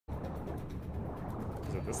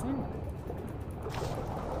it this thing?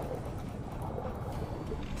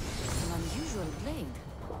 An unusual blade.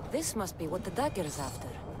 This must be what the dagger is after.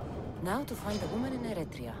 Now to find the woman in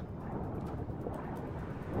Eritrea.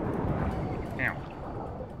 Ow.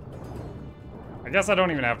 I guess I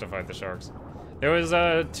don't even have to fight the sharks. There was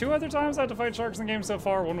 2 other times I had to fight sharks in the game so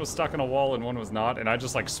far. One was stuck in a wall and one was not, and I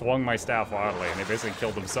just like swung my staff wildly and they basically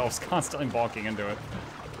killed themselves, constantly bonking into it.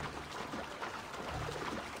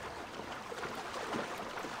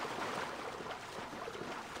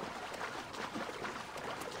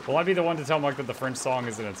 Will I be the one to tell Mike that the French song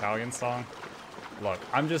is an Italian song? Look,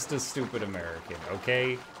 I'm just a stupid American,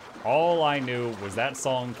 okay? All I knew was that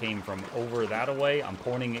song came from over that away. I'm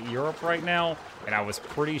pointing at Europe right now, and I was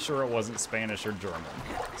pretty sure it wasn't Spanish or German.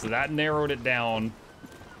 So that narrowed it down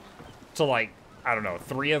to like, I don't know,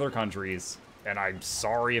 3 other countries, and I'm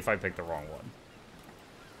sorry if I picked the wrong one.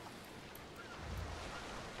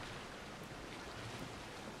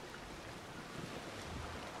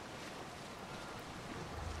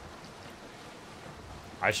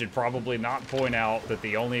 I should probably not point out that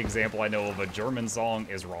the only example I know of a German song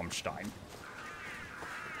is Rammstein.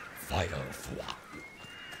 Feuerfeuer.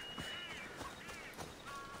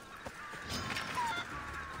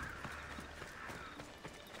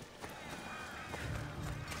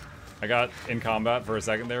 I got in combat for a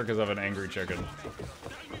second there because of an angry chicken.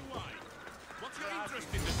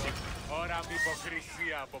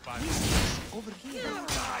 Over here.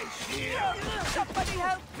 Somebody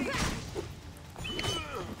help me.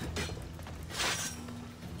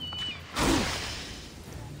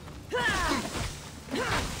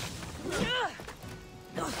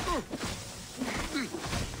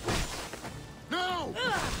 No!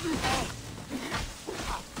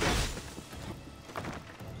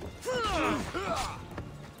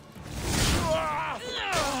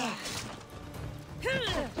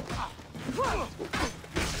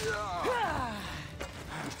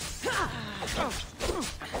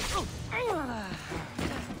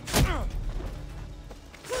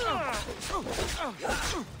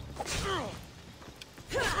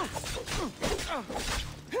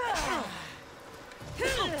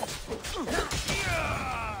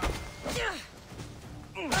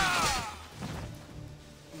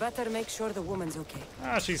 Better make sure the woman's okay.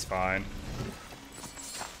 Ah, she's fine.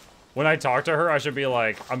 When I talk to her, I should be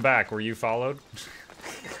like, I'm back. Were you followed?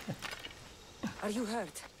 Are you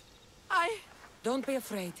hurt? I... Don't be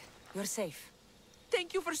afraid. You're safe.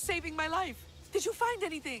 Thank you for saving my life. Did you find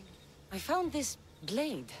anything? I found this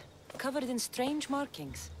blade, covered in strange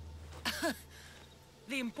markings.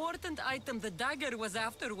 The important item the dagger was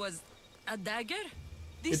after was a dagger?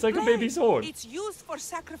 It's like a baby sword. It's used for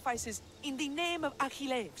sacrifices in the name of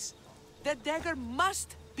Achilles. The dagger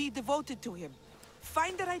must be devoted to him.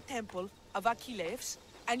 Find the right temple of Achilles,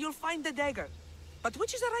 and you'll find the dagger. But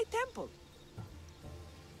which is the right temple?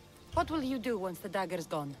 What will you do once the dagger's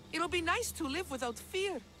gone? It'll be nice to live without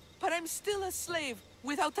fear, but I'm still a slave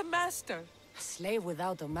without a master. A slave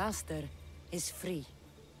without a master is free.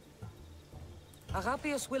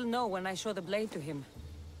 Agapios will know when I show the blade to him.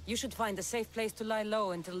 You should find a safe place to lie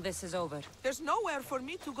low until this is over. There's nowhere for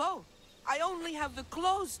me to go. I only have the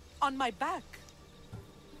clothes on my back.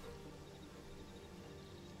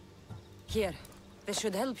 Here, this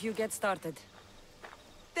should help you get started.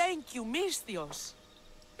 Thank you, Misthios.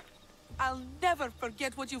 I'll never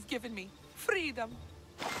forget what you've given me. Freedom.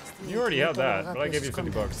 You already have that, but I gave you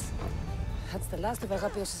 50 bucks. That's the last of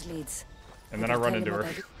Agapios' leads. And then I run into her.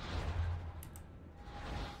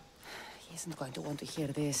 He isn't going to want to hear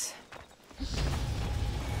this.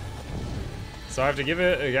 So I have to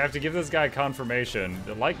give this guy confirmation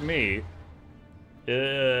that, like me,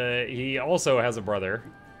 he also has a brother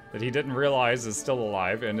that he didn't realize is still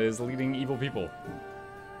alive and is leading evil people.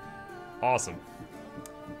 Awesome.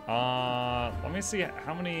 Let me see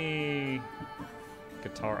how many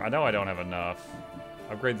guitar. I know I don't have enough.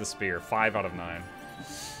 Upgrade the spear. 5 out of 9.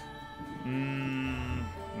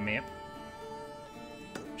 Map.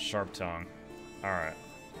 Sharp tongue. Alright.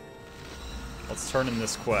 Let's turn in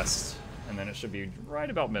this quest, and then it should be right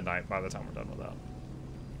about midnight by the time we're done with that.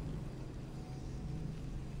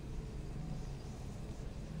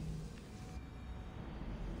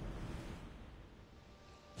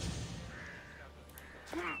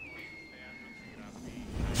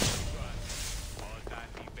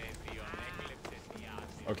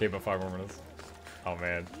 Okay, but 5 more minutes. Oh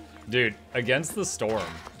man. Dude, Against the Storm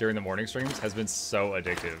during the morning streams has been so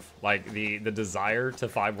addictive. Like, the desire to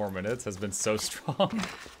 5 more minutes has been so strong.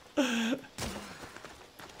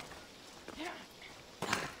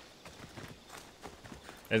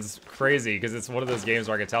 It's crazy, because it's one of those games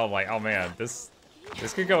where I can tell, like, oh man, this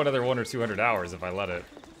This could go another 100 or 200 hours if I let it.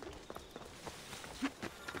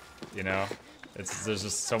 You know? There's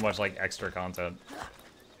just so much, like, extra content.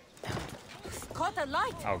 Caught a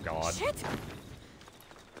light. Oh, God. Shit.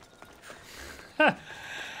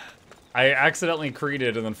 I accidentally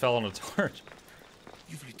created and then fell on a torch.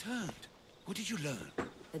 You've returned. What did you learn?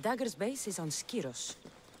 The dagger's base is on Skiros.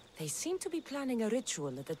 They seem to be planning a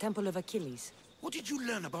ritual at the Temple of Achilles. What did you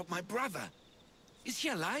learn about my brother? Is he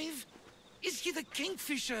alive? Is he the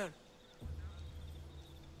Kingfisher?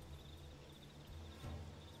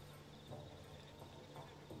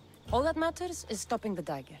 All that matters is stopping the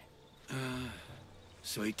dagger.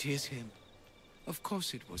 So it is him. Of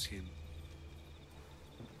course it was him.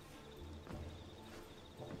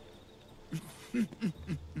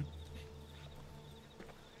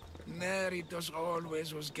 Neritos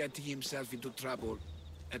always was getting himself into trouble.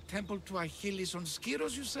 A temple to Achilles on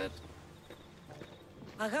Skiros, you said?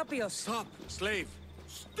 Agapios. Stop, slave!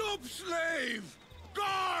 Stop, slave!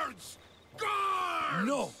 Guards! Guards!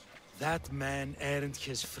 No! That man earned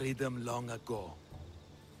his freedom long ago.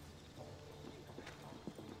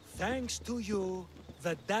 Thanks to you,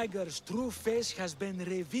 the dagger's true face has been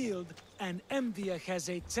revealed and Emdia has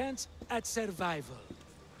a chance at survival.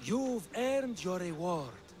 You've earned your reward.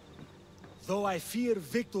 Though I fear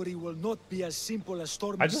victory will not be as simple as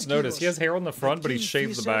storming I just noticed he has hair on the front, but he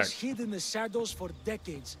shaved the back. Hid in the shadows for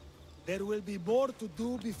decades. There will be more to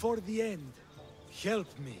do before the end. Help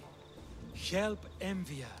me. Help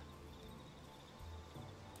Emvia.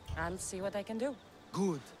 I'll see what I can do.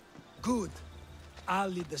 Good. Good. I'll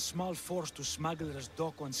lead a small force to Smuggler's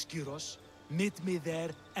Dock on Skiros. Meet me there,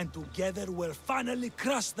 and together we'll finally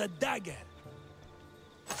crush the dagger.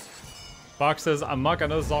 Box says, I'm Muck, I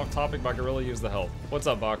know this is off topic, but I could really use the help. What's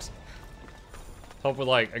up, Box? Help with,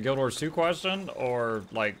 like, a Guild Wars 2 question, or,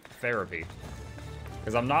 like, therapy?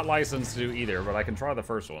 Because I'm not licensed to do either, but I can try the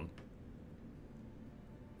first one.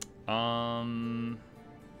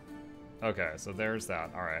 Okay, so there's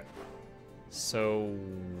that. Alright. So,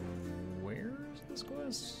 where's this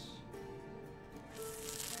quest?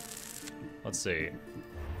 Let's see.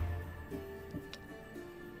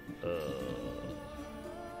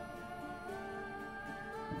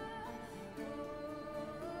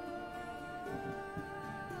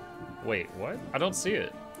 Wait, what? I don't see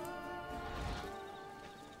it.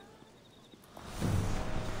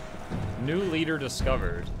 New leader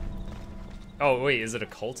discovered. Oh, wait, is it a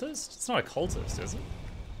cultist? It's not a cultist, is it?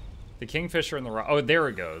 The Kingfisher and the Rock. Oh, there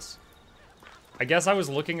it goes. I guess I was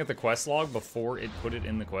looking at the quest log before it put it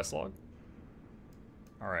in the quest log.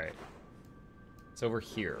 Alright. It's over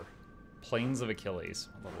here. Plains of Achilles.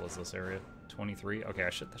 What level is this area? 23? Okay,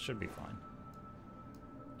 that should be fine.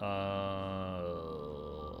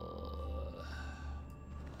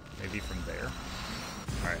 Maybe from there.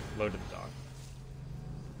 Alright, load to the dock.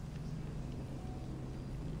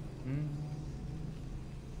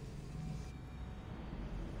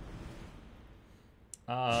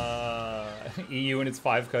 EU and its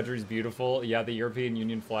 5 countries, beautiful. Yeah, the European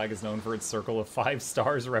Union flag is known for its circle of 5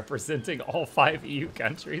 stars representing all 5 EU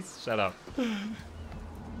countries. Shut up.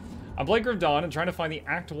 I'm playing Grim Dawn and trying to find the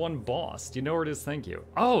Act 1 boss. Do you know where it is? Thank you.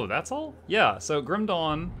 Oh, that's all? Yeah, so Grim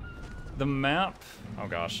Dawn, the map... Oh,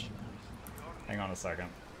 gosh. Hang on a second.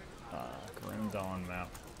 Grim Dawn map.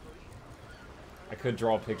 I could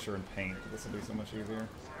draw a picture in paint, but this will be so much easier.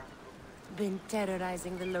 Been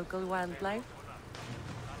terrorizing the local wildlife?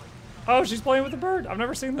 Oh, she's playing with a bird. I've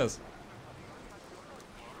never seen this.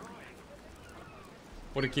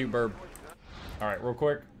 What a cute bird. All right, real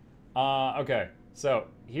quick. Okay, so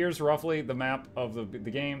here's roughly the map of the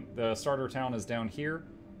game. The starter town is down here,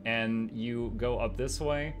 and you go up this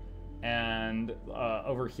way, and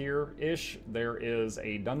over here-ish, there is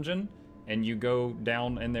a dungeon, and you go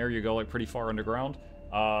down in there. You go like pretty far underground,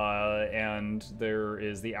 and there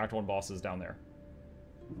is the Act 1 bosses down there.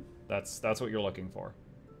 That's what you're looking for.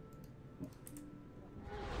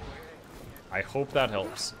 I hope that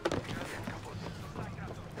helps.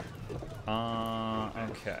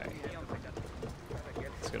 Okay.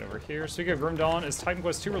 Let's get over here. Speaking of Grim Dawn, is Titan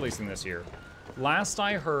Quest 2 releasing this year? Last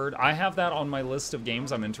I heard, I have that on my list of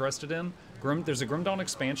games I'm interested in. There's a Grim Dawn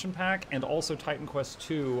expansion pack, and also Titan Quest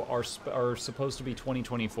 2 are supposed to be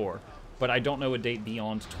 2024. But I don't know a date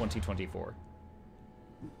beyond 2024.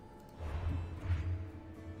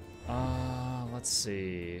 Let's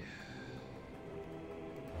see.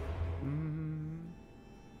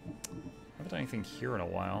 Haven't done anything here in a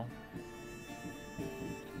while.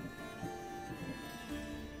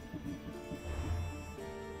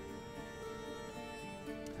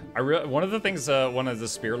 One of the things, one of the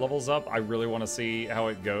spear levels up, I really want to see how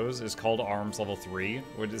it goes, is called Arms level 3,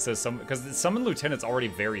 which it says because the Summon Lieutenant's already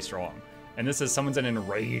very strong. And this is summons an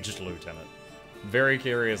Enraged Lieutenant. Very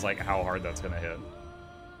curious, like, how hard that's gonna hit.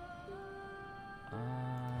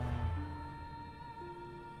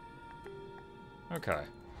 Okay.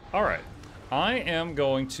 Alright. I am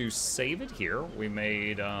going to save it here. We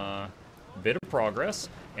made a bit of progress,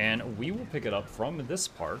 and we will pick it up from this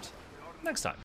part next time.